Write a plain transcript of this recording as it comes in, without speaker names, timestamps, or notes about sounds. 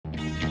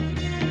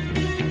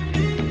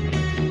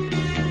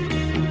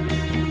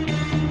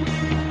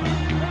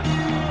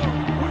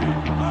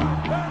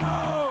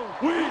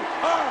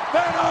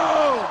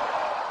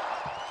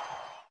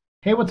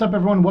Hey, what's up,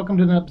 everyone? Welcome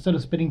to another episode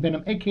of Spitting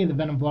Venom, aka the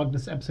Venom Vlog.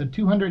 This is episode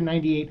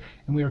 298,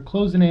 and we are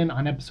closing in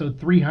on episode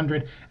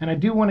 300. And I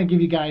do want to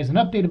give you guys an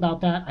update about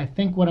that. I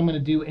think what I'm going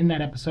to do in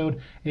that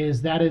episode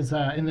is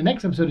in the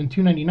next episode in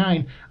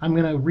 299, I'm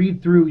going to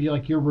read through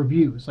your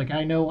reviews. Like,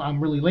 I know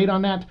I'm really late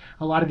on that.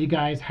 A lot of you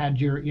guys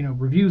had your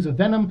reviews of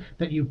Venom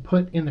that you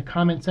put in the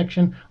comment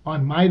section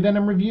on my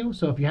Venom review.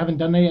 So if you haven't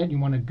done that yet, you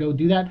want to go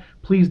do that,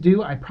 please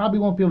do. I probably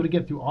won't be able to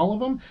get through all of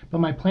them, but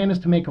my plan is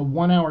to make a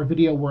 1-hour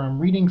video where I'm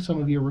reading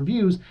some of your reviews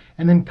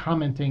and then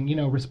commenting,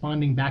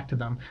 responding back to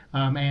them,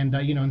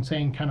 and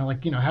saying kind of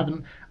like,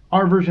 having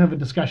our version of a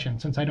discussion,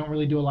 since I don't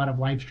really do a lot of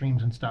live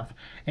streams and stuff.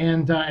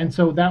 And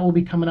so that will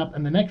be coming up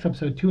in the next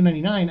episode,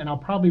 299, and I'll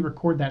probably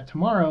record that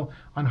tomorrow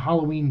on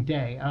Halloween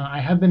day. I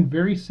have been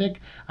very sick.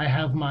 I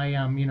have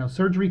my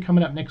surgery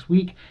coming up next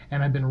week,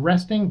 and I've been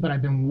resting, but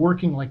I've been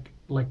working like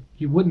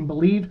you wouldn't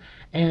believe,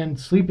 and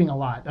sleeping a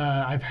lot.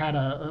 I've had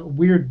a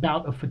weird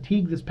bout of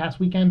fatigue this past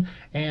weekend,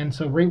 and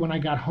so right when I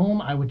got home,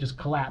 I would just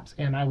collapse,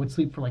 and I would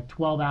sleep for like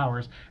 12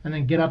 hours, and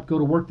then get up, go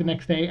to work the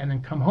next day, and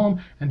then come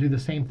home and do the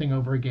same thing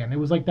over again. It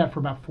was like that for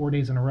about 4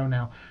 days in a row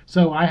now.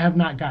 So I have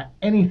not got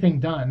anything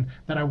done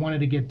that I wanted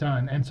to get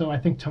done, and so I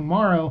think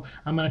tomorrow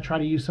I'm going to try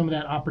to use some of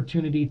that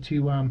opportunity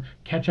to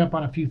catch up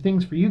on a few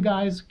things for you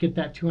guys, get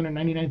that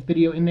 299th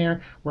video in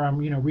there where I'm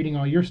reading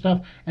all your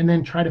stuff, and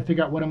then try to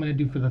figure out what I'm going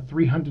to do for the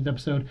 300th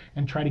episode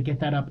and try to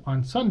get that up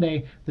on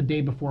Sunday, the day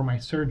before my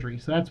surgery.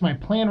 So that's my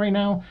plan right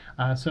now.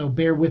 So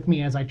bear with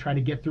me as I try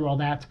to get through all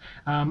that.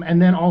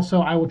 And then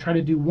also I will try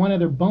to do one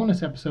other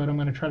bonus episode I'm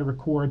going to try to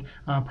record.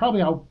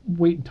 Probably I'll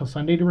wait until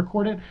Sunday to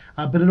record it,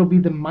 but it'll be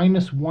the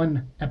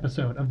 -1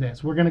 episode of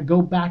this. We're going to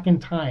go back in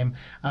time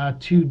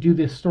to do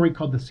this story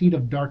called The Seed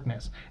of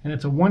Darkness. And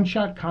it's a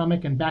one-shot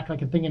comic, and back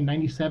like I think in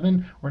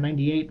 97 or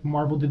 98,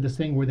 Marvel did this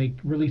thing where they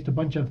released a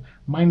bunch of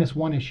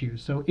 -1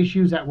 issues. So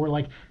issues that were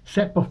like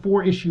set before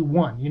issue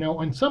 1,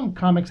 and some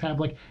comics have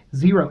like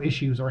 0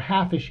 issues or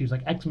half issues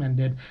like X-Men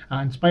did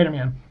and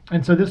Spider-Man.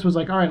 And so this was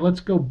like, all right,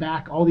 let's go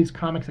back, all these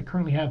comics that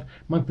currently have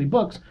monthly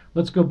books,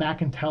 let's go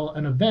back and tell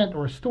an event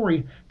or a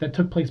story that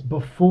took place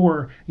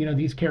before,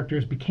 these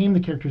characters became the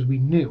characters we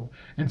knew.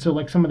 And so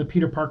like some of the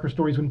Peter Parker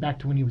stories went back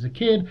to when he was a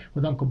kid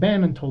with Uncle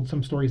Ben and told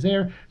some stories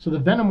there. So the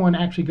Venom one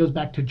actually goes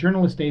back to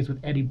journalist days with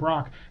Eddie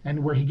Brock,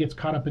 and where he gets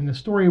caught up in the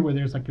story where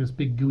there's like this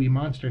big gooey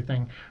monster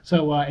thing.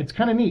 So it's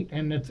kind of neat,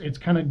 and it's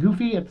kind of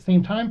goofy at the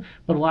same time,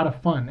 but a lot of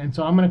fun. And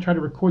so I'm going to try to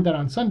record that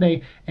on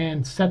Sunday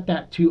and set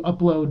that to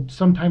upload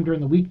sometime during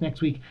the week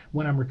next week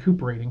when I'm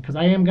recuperating, because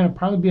I am going to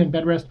probably be in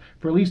bed rest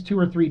for at least 2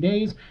 or 3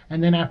 days,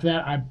 and then after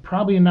that I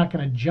probably am not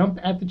going to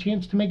jump at the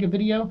chance to make a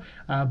video,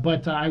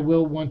 but I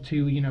will want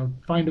to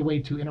find a way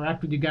to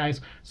interact with you guys.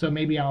 So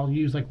maybe I'll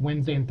use like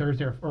Wednesday and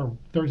Thursday, or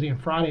Thursday and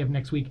Friday of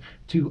next week,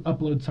 to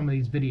upload some of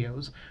these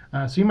videos.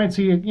 So you might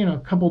see a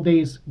couple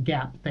days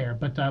gap there,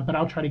 but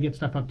I'll try to get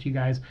stuff up to you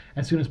guys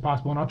as soon as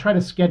possible, and I'll try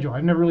to schedule.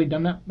 I've never really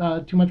done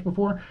that too much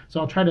before, so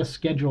I'll try to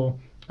schedule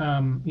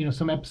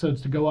some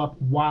episodes to go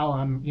up while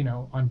I'm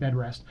on bed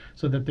rest,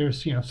 so that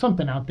there's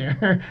something out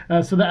there.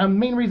 So the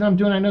main reason I'm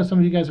doing, I know some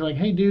of you guys are like,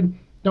 hey dude,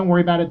 don't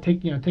worry about it,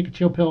 take a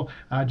chill pill,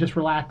 just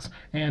relax,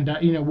 and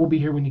we'll be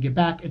here when you get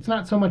back. It's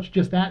not so much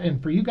just that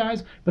and for you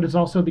guys, but it's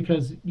also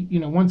because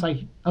once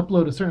I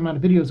upload a certain amount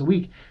of videos a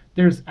week,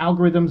 there's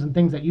algorithms and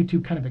things that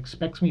YouTube kind of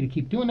expects me to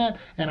keep doing that,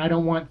 and I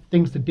don't want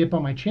things to dip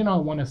on my channel.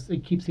 I want to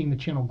keep seeing the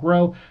channel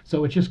grow.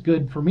 So it's just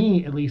good for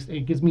me, at least.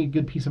 It gives me a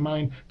good peace of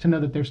mind to know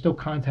that there's still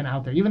content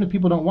out there, even if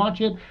people don't watch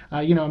it.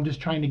 I'm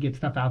just trying to get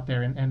stuff out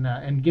there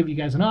and give you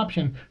guys an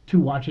option to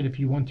watch it if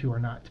you want to or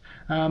not.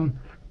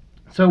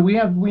 So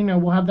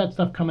we'll have that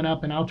stuff coming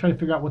up, and I'll try to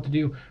figure out what to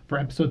do for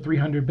episode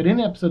 300. But in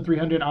episode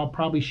 300, I'll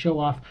probably show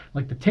off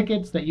like the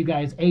tickets that you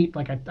guys ate.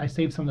 Like I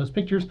saved some of those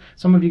pictures.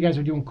 Some of you guys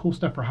are doing cool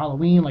stuff for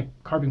Halloween, like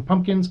carving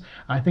pumpkins.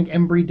 I think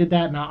Embry did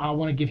that, and I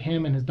want to give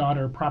him and his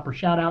daughter a proper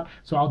shout out.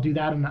 So I'll do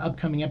that in an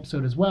upcoming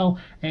episode as well.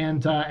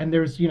 And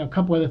there's a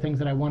couple other things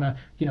that I want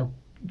to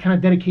kind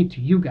of dedicate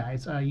to you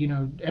guys.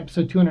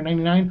 Episode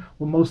 299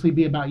 will mostly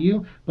be about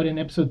you, but in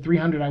episode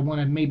 300 I want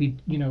to maybe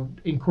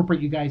incorporate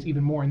you guys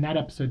even more in that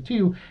episode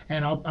too.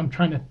 And I'm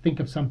trying to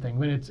think of something,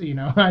 but it's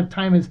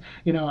time is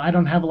I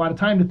don't have a lot of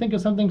time to think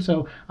of something,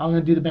 so I'm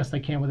going to do the best I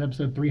can with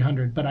episode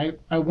 300. But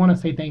I want to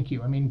say thank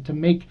you. I mean, to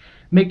make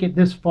it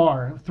this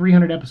far,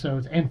 300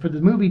 episodes, and for the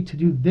movie to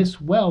do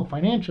this well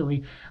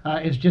financially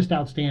is just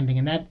outstanding.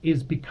 And that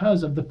is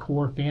because of the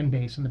core fan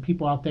base and the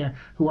people out there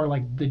who are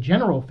like the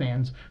general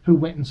fans who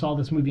went and saw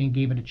this movie and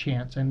gave it a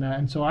chance.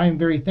 And so I am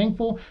very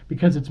thankful,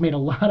 because it's made a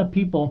lot of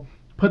people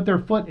put their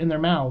foot in their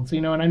mouths,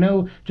 and I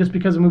know just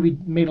because a movie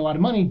made a lot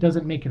of money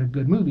doesn't make it a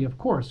good movie. Of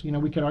course,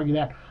 we could argue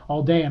that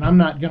all day, and I'm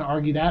not going to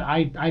argue that.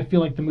 I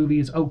feel like the movie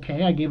is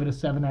okay. I gave it a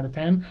 7 out of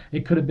 10.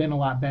 It could have been a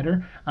lot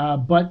better,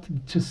 but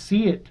to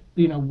see it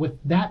with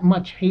that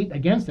much hate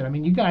against it. I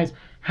mean, you guys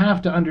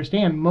have to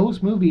understand,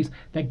 most movies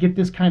that get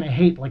this kind of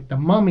hate, like The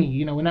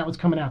Mummy, when that was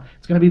coming out,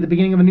 it's going to be the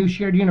beginning of a new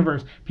shared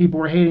universe. People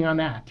were hating on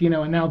that,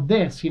 and now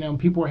this, and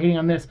people were hating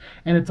on this.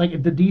 And it's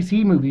like the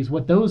DC movies,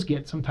 what those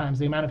get sometimes,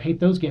 the amount of hate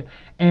those get.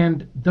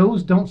 And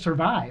those don't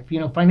survive.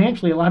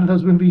 Financially, a lot of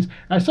those movies,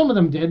 some of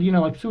them did,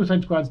 like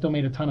Suicide Squad still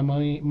made a ton of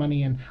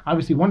money, and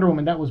obviously Wonder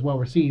Woman, that was well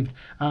received.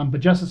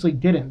 But Justice League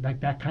didn't. Like,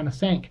 that kind of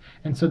sank.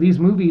 And so these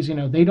movies,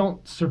 they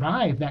don't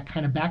survive that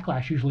kind of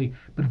backlash usually.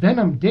 But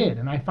Venom did,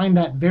 and I find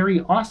that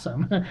very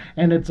awesome.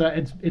 And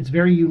it's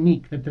very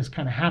unique that this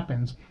kind of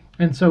happens.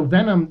 And so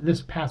Venom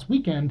this past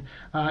weekend,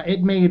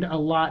 it made a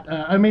lot.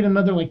 I made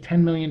another like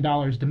 $10 million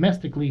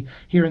domestically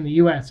here in the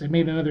U.S. It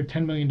made another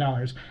 $10 million,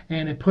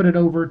 and it put it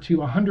over to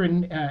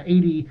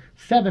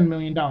 $187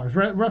 million.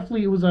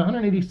 Roughly, it was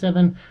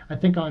 187, I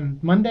think, on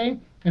Monday,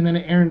 and then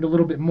it earned a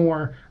little bit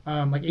more,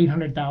 like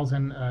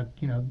 800,000,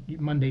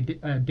 Monday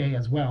day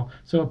as well.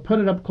 So it put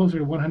it up closer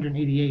to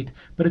 188,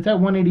 but it's at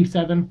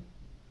 187.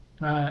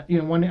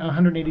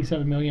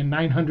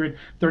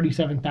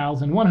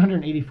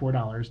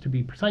 $187,937,184 to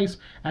be precise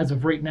as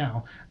of right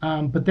now.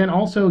 But then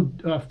also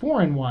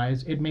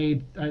foreign-wise,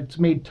 it's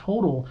made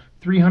total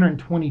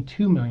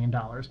 $322 million.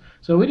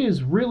 So it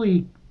is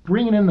really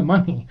bringing in the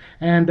money,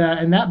 and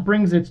that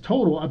brings its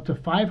total up to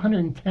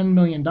 $510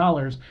 million,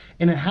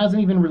 and it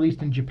hasn't even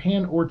released in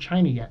Japan or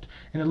China yet.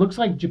 And it looks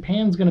like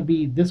Japan's going to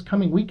be this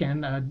coming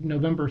weekend,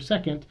 November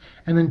 2nd,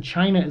 and then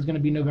China is going to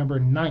be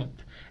November 9th.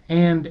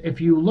 And if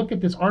you look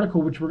at this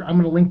article, which I'm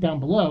going to link down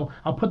below,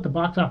 I'll put the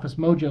Box Office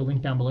Mojo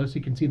link down below so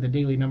you can see the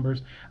daily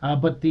numbers.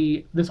 But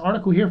this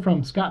article here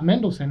from Scott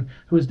Mendelson,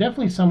 who is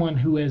definitely someone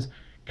who has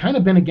kind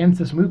of been against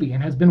this movie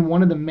and has been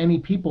one of the many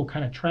people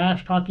kind of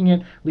trash talking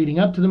it leading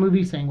up to the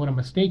movie, saying what a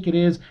mistake it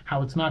is,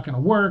 how it's not going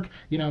to work.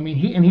 He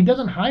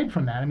doesn't hide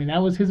from that. I mean,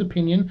 that was his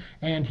opinion,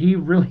 and he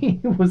really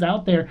was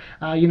out there,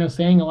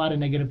 saying a lot of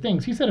negative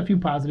things. He said a few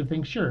positive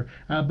things, sure,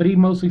 but he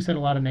mostly said a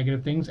lot of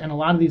negative things, and a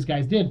lot of these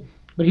guys did.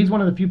 But he's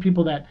one of the few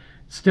people that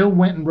still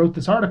went and wrote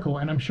this article,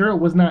 and I'm sure it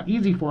was not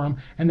easy for him.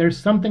 And there's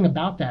something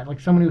about that,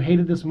 like someone who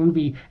hated this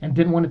movie and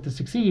didn't want it to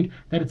succeed,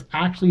 that it's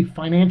actually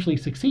financially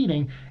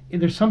succeeding.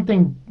 There's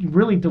something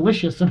really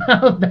delicious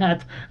about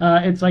that.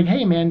 It's like,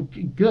 hey man,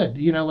 good.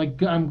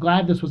 I'm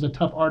glad this was a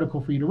tough article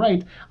for you to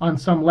write on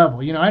some level.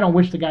 I don't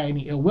wish the guy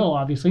any ill will,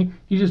 obviously.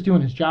 He's just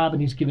doing his job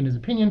and he's giving his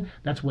opinion.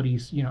 That's what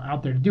he's,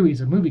 out there to do.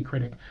 He's a movie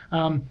critic.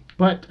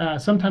 But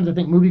sometimes I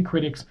think movie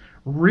critics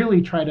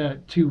really try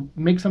to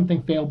make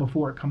something fail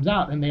before it comes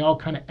out, and they all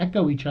kind of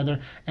echo each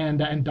other and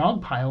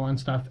dogpile on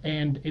stuff,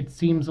 and it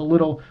seems a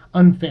little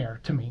unfair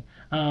to me.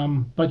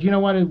 But you know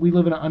what? We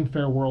live in an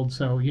unfair world,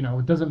 so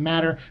it doesn't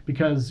matter,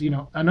 because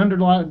an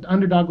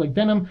underdog like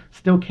Venom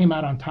still came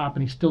out on top,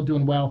 and he's still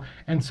doing well.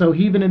 And so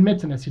he even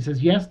admits in this. He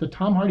says, yes, the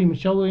Tom Hardy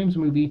Michelle Williams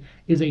movie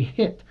is a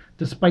hit,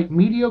 despite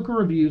mediocre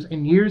reviews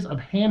and years of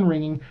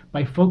hand-wringing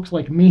by folks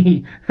like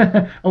me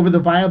over the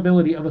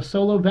viability of a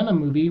solo Venom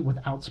movie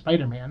without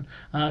Spider-Man.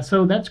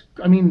 So that's,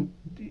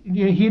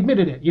 he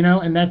admitted it,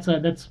 and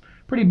that's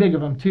pretty big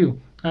of him too.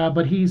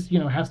 But he's,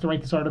 has to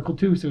write this article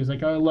too. So he's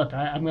like, oh, look,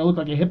 I'm going to look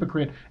like a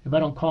hypocrite if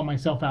I don't call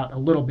myself out a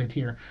little bit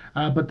here.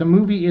 But the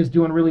movie is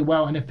doing really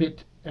well. And if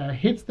it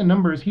hits the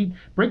numbers, he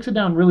breaks it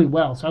down really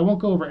well. So I won't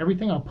go over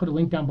everything. I'll put a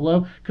link down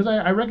below, because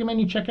I recommend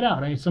you check it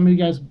out. Some of you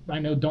guys I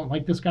know don't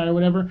like this guy or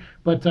whatever.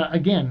 But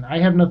again, I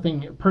have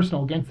nothing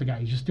personal against the guy.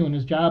 He's just doing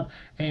his job.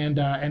 And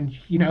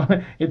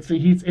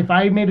if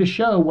I made a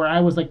show where I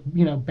was like,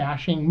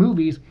 bashing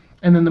movies,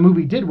 and then the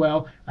movie did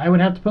well, I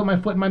would have to put my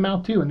foot in my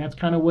mouth too, and that's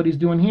kind of what he's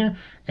doing here.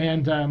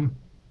 And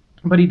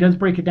but he does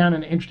break it down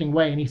in an interesting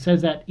way, and he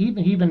says that he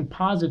even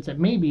posits that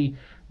maybe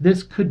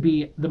this could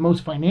be the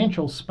most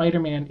financial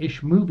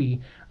Spider-Man-ish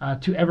movie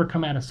to ever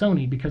come out of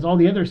Sony, because all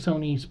the other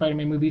Sony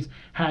Spider-Man movies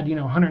had,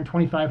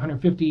 $125,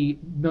 $150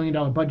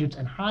 million budgets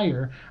and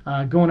higher,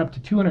 going up to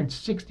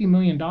 $260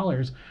 million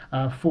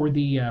for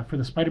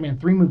the Spider-Man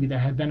 3 movie that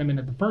had Venom in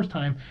it the first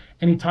time.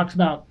 And he talks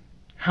about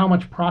how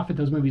much profit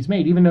those movies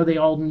made, even though they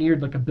all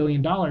neared like $1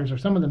 billion, or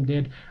some of them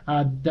did.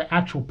 The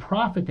actual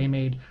profit they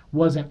made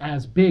wasn't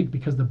as big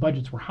because the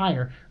budgets were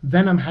higher.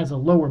 Venom has a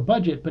lower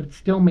budget, but it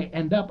still may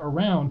end up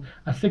around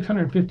a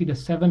 $650 to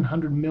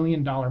 $700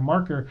 million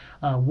marker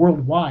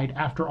worldwide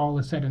after all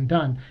is said and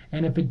done.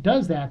 And if it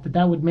does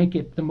that would make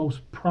it the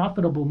most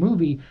profitable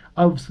movie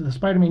of the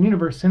Spider-Man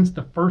universe since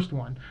the first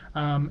one.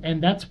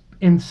 And that's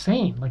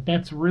insane. Like,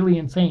 that's really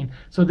insane.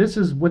 So this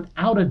is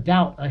without a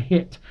doubt a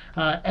hit.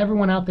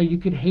 Everyone out there, you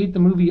could hate the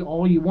movie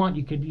all you want.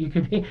 You could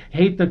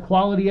hate the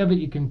quality of it.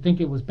 You can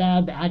think it was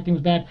bad, the acting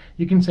was bad.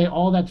 You can say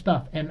all that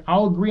stuff, and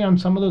I'll agree on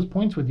some of those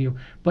points with you.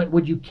 But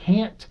what you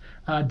can't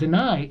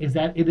deny is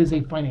that it is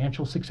a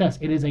financial success.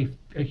 It is a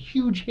a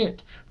huge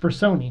hit for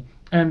Sony.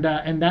 And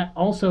that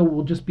also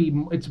will just be,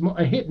 it's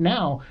a hit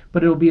now,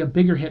 but it'll be a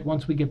bigger hit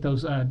once we get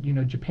those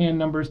Japan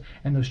numbers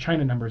and those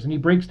China numbers. And he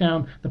breaks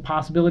down the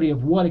possibility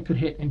of what it could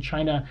hit in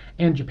China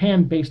and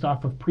Japan based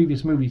off of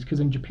previous movies. Because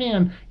in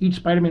Japan, each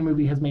Spider-Man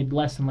movie has made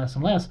less and less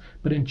and less,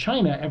 but in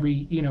China,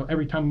 every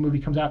time a movie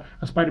comes out,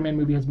 a Spider-Man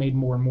movie has made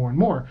more and more and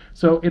more.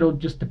 So it'll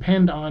just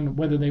depend on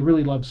whether they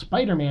really love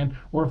Spider-Man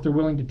or if they're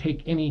willing to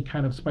take any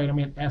kind of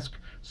Spider-Man-esque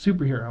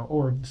superhero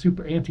or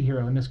super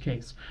anti-hero in this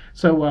case.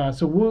 So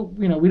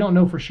we don't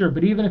know for sure,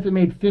 but even if it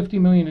made 50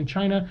 million in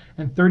China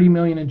and 30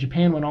 million in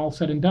Japan when all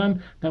said and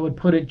done, that would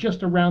put it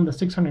just around the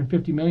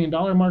 $650 million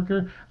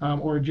marker,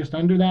 or just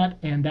under that,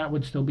 and that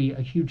would still be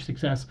a huge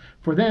success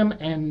for them,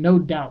 and no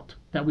doubt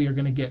that we are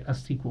going to get a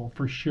sequel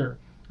for sure.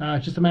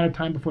 It's just a matter of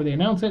time before they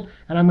announce it,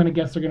 and I'm going to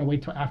guess they're going to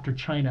wait till after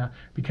China,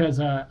 because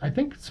I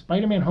think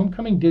Spider-Man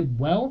Homecoming did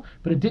well,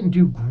 but it didn't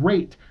do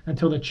great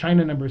until the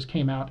China numbers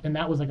came out, and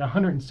that was like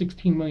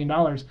 $116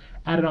 million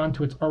added on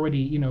to its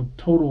already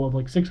total of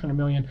like $600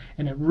 million,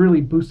 and it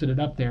really boosted it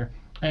up there.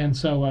 And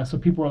so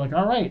people were like,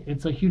 all right,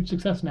 it's a huge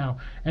success now.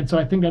 And so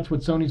I think that's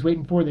what Sony's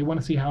waiting for. They want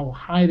to see how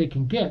high they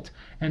can get.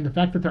 And the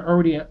fact that they're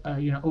already at,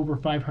 over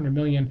 500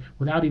 million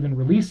without even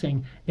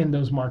releasing in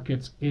those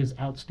markets is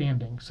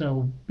outstanding.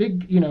 So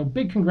big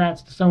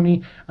congrats to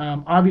Sony.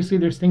 Obviously,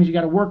 there's things you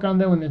got to work on,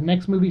 though, in the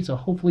next movie. So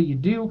hopefully you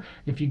do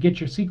if you get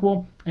your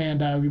sequel.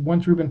 And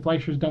once Ruben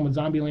Fleischer's done with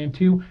Zombieland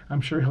 2,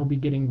 I'm sure he'll be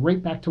getting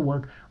right back to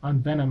work on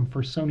Venom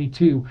for Sony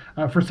 2,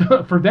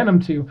 for Venom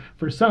 2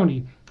 for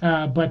Sony.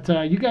 But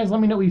you guys let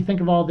me know what you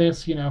think of all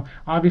this.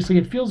 Obviously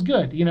it feels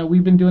good.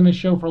 We've been doing this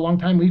show for a long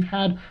time. We've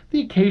had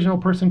the occasional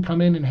person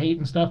come in and hate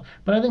and stuff,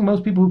 but I think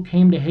most people who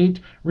came to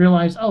hate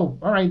realized, oh,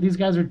 all right, these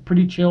guys are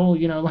pretty chill.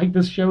 Like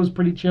this show is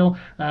pretty chill.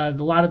 A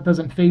lot of it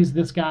doesn't phase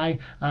this guy.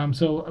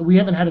 So we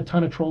haven't had a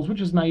ton of trolls,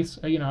 which is nice.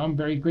 I'm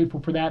very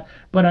grateful for that,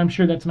 but I'm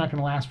sure that's not going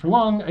to last for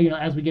long,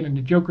 as we get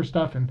into Joker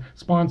stuff and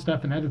Spawn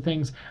stuff and other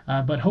things.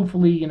 But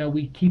hopefully,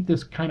 we keep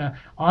this kind of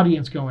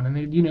audience going.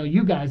 And,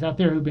 you guys out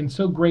there who've been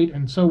so great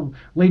and so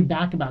laid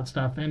back about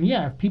stuff. And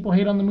yeah, if people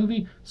hate on the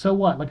movie, so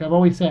what? Like I've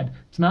always said,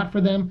 it's not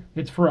for them,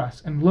 it's for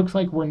us. And it looks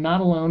like we're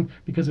not alone,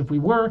 because if we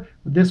were,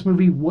 this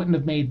movie wouldn't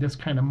have made this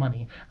kind of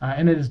money.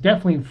 And it has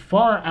definitely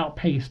far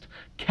outpaced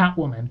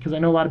Catwoman, because I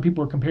know a lot of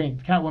people are comparing it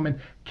to Catwoman.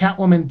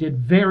 Catwoman did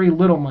very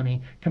little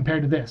money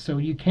compared to this, so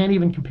you can't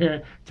even compare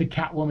it to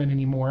Catwoman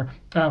anymore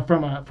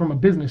from a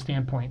business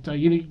standpoint. So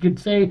you could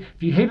say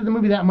if you hated the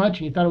movie that much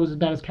and you thought it was as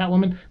bad as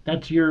Catwoman,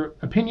 that's your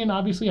opinion.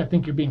 Obviously, I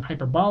think you're being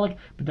hyperbolic,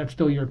 but that's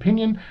still your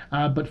opinion.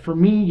 But for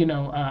me,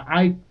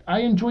 I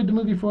enjoyed the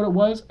movie for what it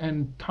was,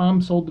 and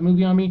Tom sold the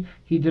movie on me.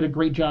 He did a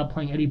great job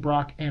playing Eddie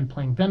Brock and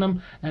playing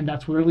Venom, and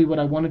that's really what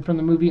I wanted from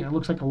the movie, and it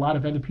looks like a lot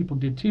of other people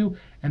did too,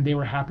 and they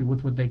were happy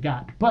with what they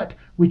got. But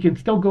we can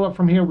still go up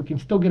from here. We can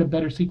still get a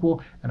better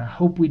sequel, and I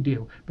hope we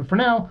do. But for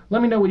now,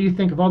 let me know what you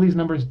think of all these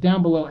numbers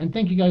down below, and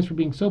thank you guys for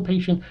being so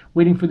patient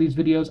waiting for these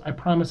videos. I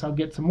promise I'll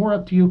get some more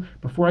up to you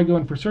before I go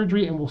in for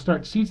surgery, and we'll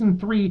start season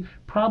 3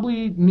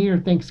 probably near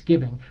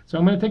Thanksgiving. So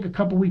I'm going to take a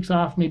couple weeks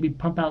off, maybe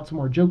pump out some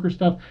more Joker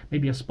stuff,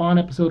 maybe a Spawn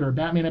episode or a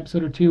Batman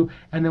episode or 2,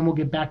 and then we'll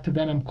get back to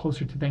Venom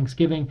closer to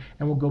Thanksgiving,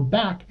 and we'll go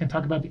back and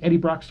talk about the Eddie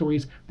Brock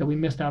stories that we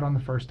missed out on the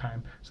first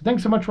time. So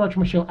thanks so much for watching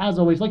my show. As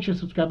always, like, share,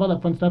 subscribe, all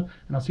that fun stuff,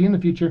 and I'll see you in the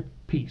future.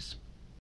 Peace.